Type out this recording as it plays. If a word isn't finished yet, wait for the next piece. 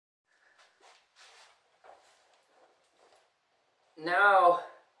Now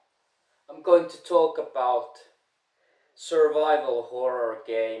I'm going to talk about survival horror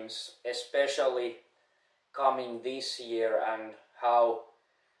games, especially coming this year, and how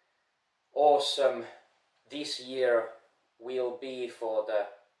awesome this year will be for the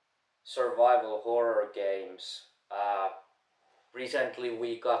survival horror games. Recently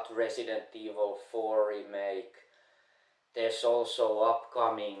we got Resident Evil 4 remake. There's also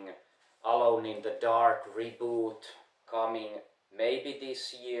upcoming Alone in the Dark reboot coming maybe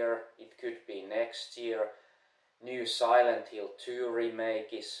this year, it could be next year. New Silent Hill 2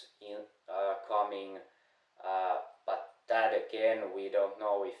 remake is coming, but that again we don't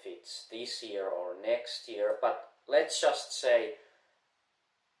know if it's this year or next year, but let's just say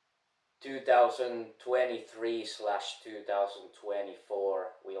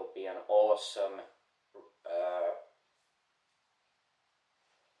 2023/2024 will be an awesome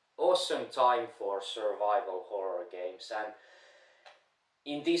time for survival horror games. And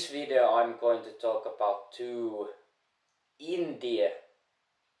in this video I'm going to talk about two indie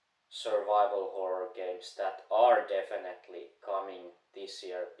survival horror games that are definitely coming this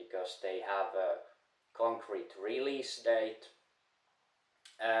year because they have a concrete release date,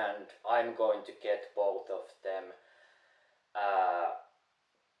 and I'm going to get both of them.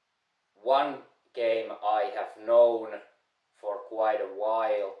 One game I have known for quite a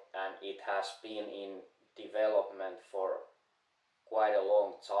while, and it has been in development for quite a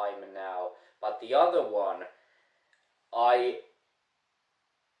long time now, but the other one I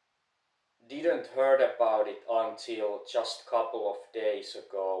didn't heard about it until just a couple of days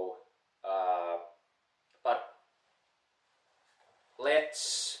ago, but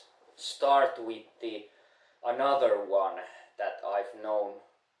let's start with the another one that I've known.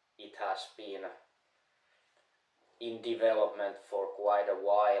 It has been in development for quite a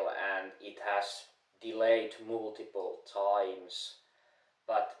while and it has delayed multiple times,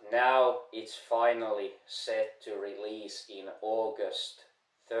 but now it's finally set to release in August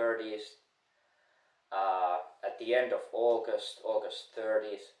 30th, at the end of August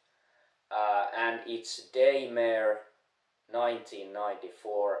 30th, and it's Daymare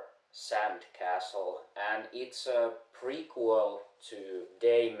 1994 Sandcastle, and it's a prequel to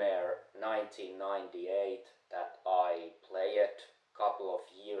Daymare 1998 that I played a couple of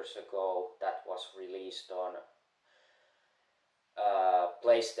years ago, that was released on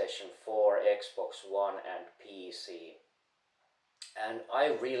PlayStation 4, Xbox One and PC, and I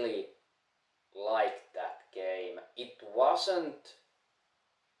really liked that game. It wasn't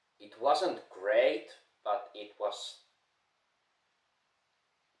great, but it was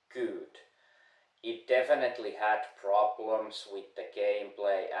good. It definitely had problems with the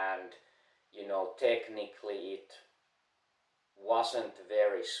gameplay, and you know, technically it wasn't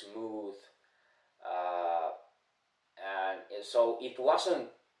very smooth, and so it wasn't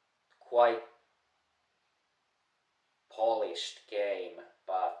quite polished game,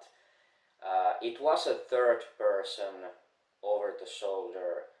 but it was a third person over the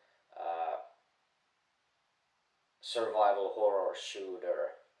shoulder survival horror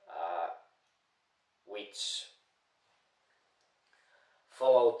shooter, which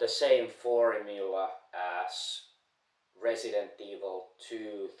followed the same formula as Resident Evil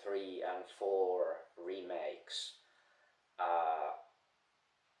 2, 3 and 4 remakes.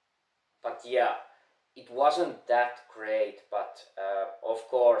 But yeah, it wasn't that great, but of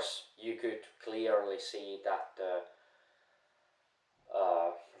course you could clearly see that the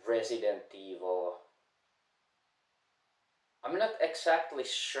Resident Evil, I'm not exactly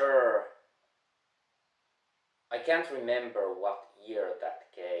sure, I can't remember what year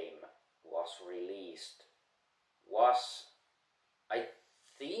that game was released. I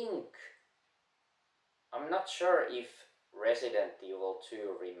think, I'm not sure if Resident Evil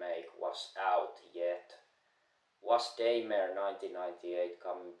 2 remake was out yet. Was Daymare 1998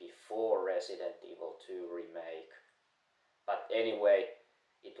 coming before Resident Evil 2 remake? But anyway,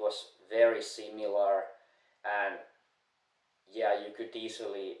 it was very similar, and yeah, you could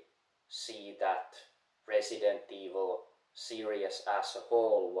easily see that Resident Evil series as a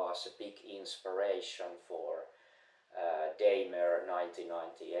whole was a big inspiration for Daymare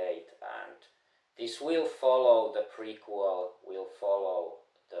 1998, and this will follow, the prequel will follow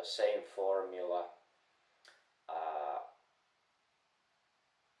the same formula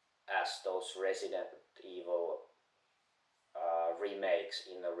as those Resident Evil remakes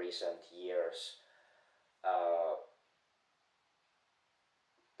in the recent years.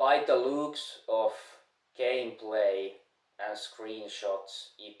 By the looks of gameplay and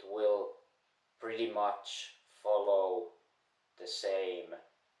screenshots, it will pretty much follow the same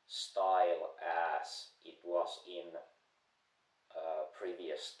style as it was in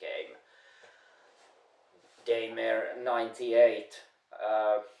Daymare 98.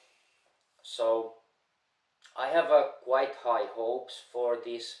 So I have quite high hopes for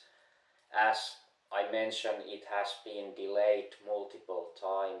this. As I mentioned, it has been delayed multiple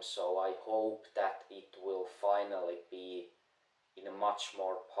times, so I hope that it will finally be in a much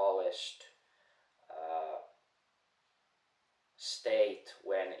more polished state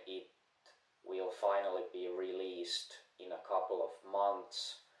when it will finally be released in a couple of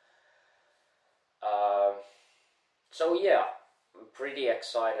months. So yeah, I'm pretty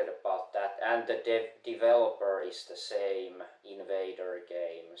excited about that, and the developer is the same, Invader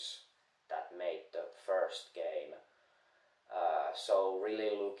Games, that made the first game. So really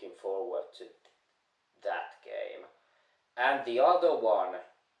looking forward to that game. And the other one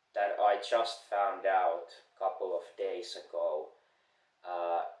that I just found out a couple of days ago,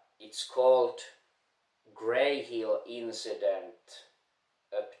 it's called Greyhill Incident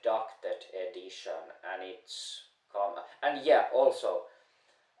Abducted Edition, and it's and yeah, also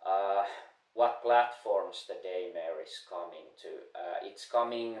what platforms the Daymare is coming to. It's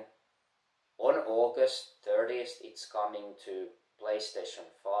coming on August 30th. It's coming to PlayStation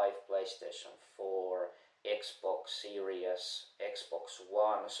 5, PlayStation 4, Xbox Series, Xbox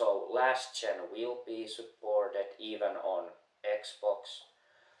One. So last gen will be supported even on Xbox,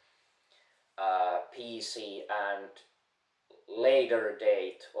 PC, and later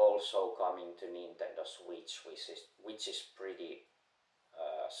date also coming to Nintendo Switch, which is pretty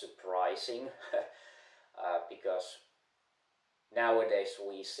surprising because nowadays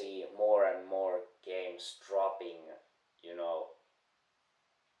we see more and more games dropping, you know,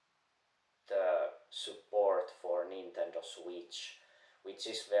 the support for Nintendo Switch, which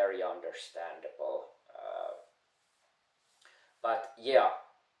is very understandable. But yeah,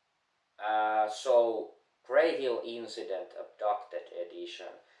 so Greyhill Incident Abducted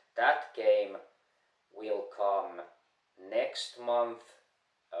Edition, that game will come next month,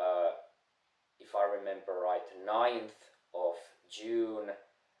 if I remember right, 9th of June,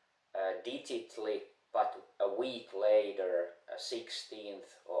 digitally, but a week later,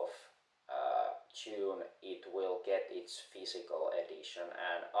 16th of June, it will get its physical edition,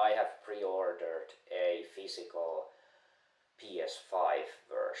 and I have pre-ordered a physical PS5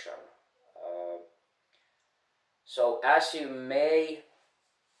 version. So as you may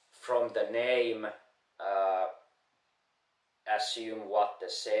from the name assume what the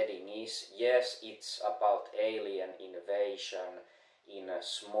setting is, yes, it's about alien invasion in a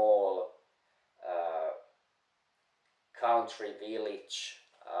small country village.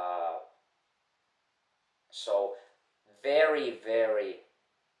 So very, very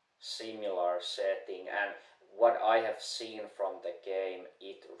similar setting, and what I have seen from the game,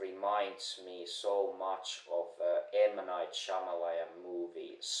 it reminds me so much of M. Night Shyamalan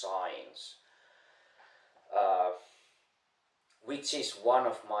movie Signs, which is one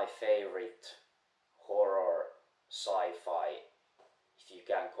of my favorite horror sci-fi, if you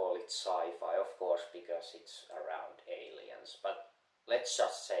can call it sci-fi, of course, because it's around aliens, but let's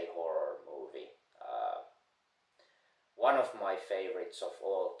just say horror movie. One of my favorites of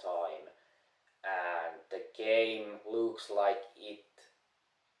all time, and the game looks like it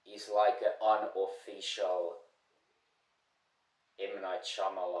is like an unofficial M. Night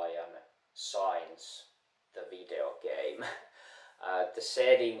Shyamalan Signs, the video game. The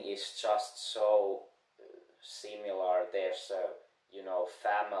setting is just so similar. There's a, you know,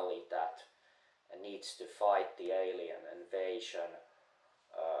 family that needs to fight the alien invasion,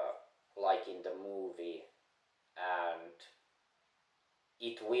 like in the movie, and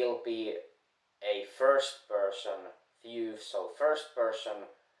it will be a first-person view, so first-person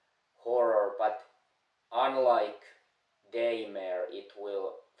horror, but unlike Daymare, it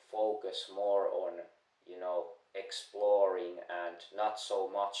will focus more on, you know, exploring and not so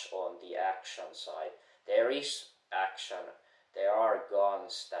much on the action side. There is action, there are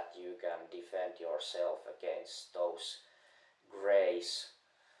guns that you can defend yourself against those Greys,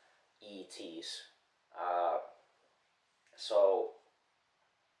 ETs. So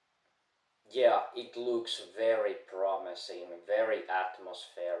yeah, it looks very promising, very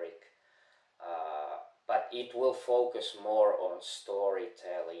atmospheric, but it will focus more on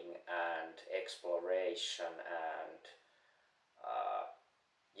storytelling and exploration and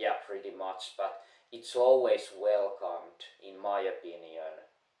yeah, pretty much. But it's always welcomed, in my opinion,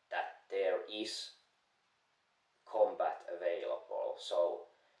 that there is combat available. So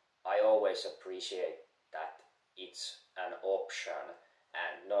I always appreciate that it's an option,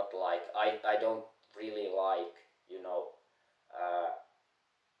 and not like, I don't really like, you know,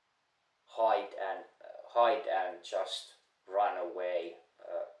 hide and just run away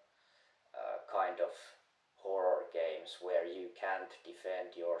kind of games where you can't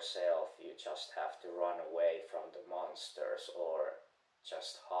defend yourself, you just have to run away from the monsters or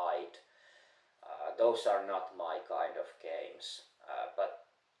just hide. Those are not my kind of games, but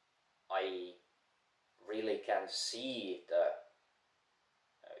I really can see the,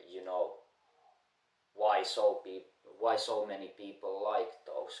 why so many people like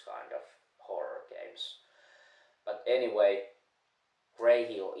those kind of horror games. But anyway,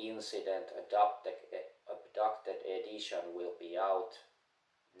 Greyhill Incident Abducted Edition will be out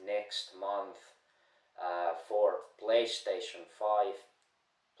next month for PlayStation 5,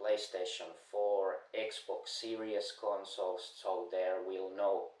 PlayStation 4, Xbox Series consoles, so there will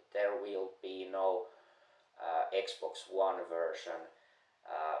be no Xbox One version,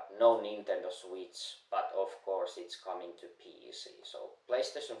 no Nintendo Switch, but of course it's coming to PC. So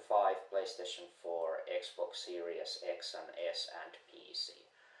PlayStation 5, PlayStation 4, Xbox Series X and S and PC.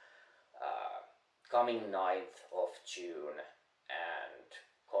 Coming 9th of June, and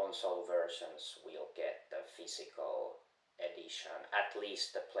console versions will get the physical edition, at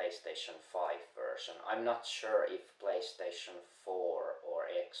least the PlayStation 5 version. I'm not sure if PlayStation 4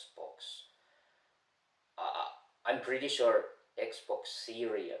 or Xbox. I'm pretty sure Xbox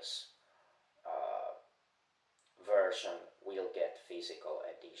Series version will get physical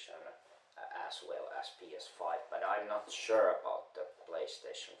edition as well as PS5, but I'm not sure about the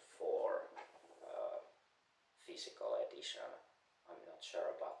PlayStation 4 physical edition. I'm not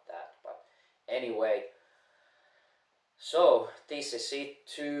sure about that, but anyway, so this is it.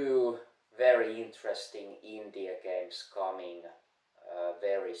 2 very interesting indie games coming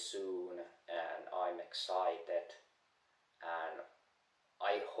very soon, and I'm excited, and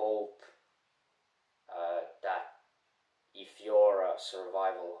I hope that if you're a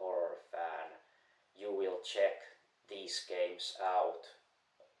survival horror fan, you will check these games out.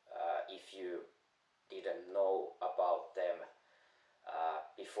 If you didn't know about them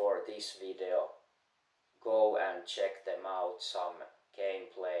before this video, go and check them out, some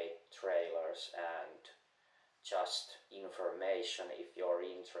gameplay trailers and just information if you're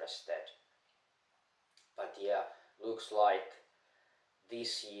interested. But yeah, looks like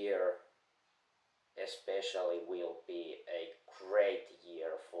this year especially will be a great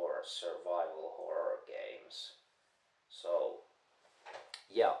year for survival horror games. So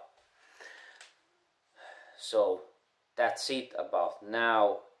yeah, so that's it about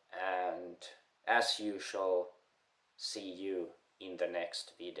now, and as usual, see you in the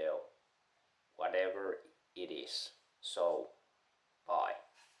next video, whatever it is. So bye.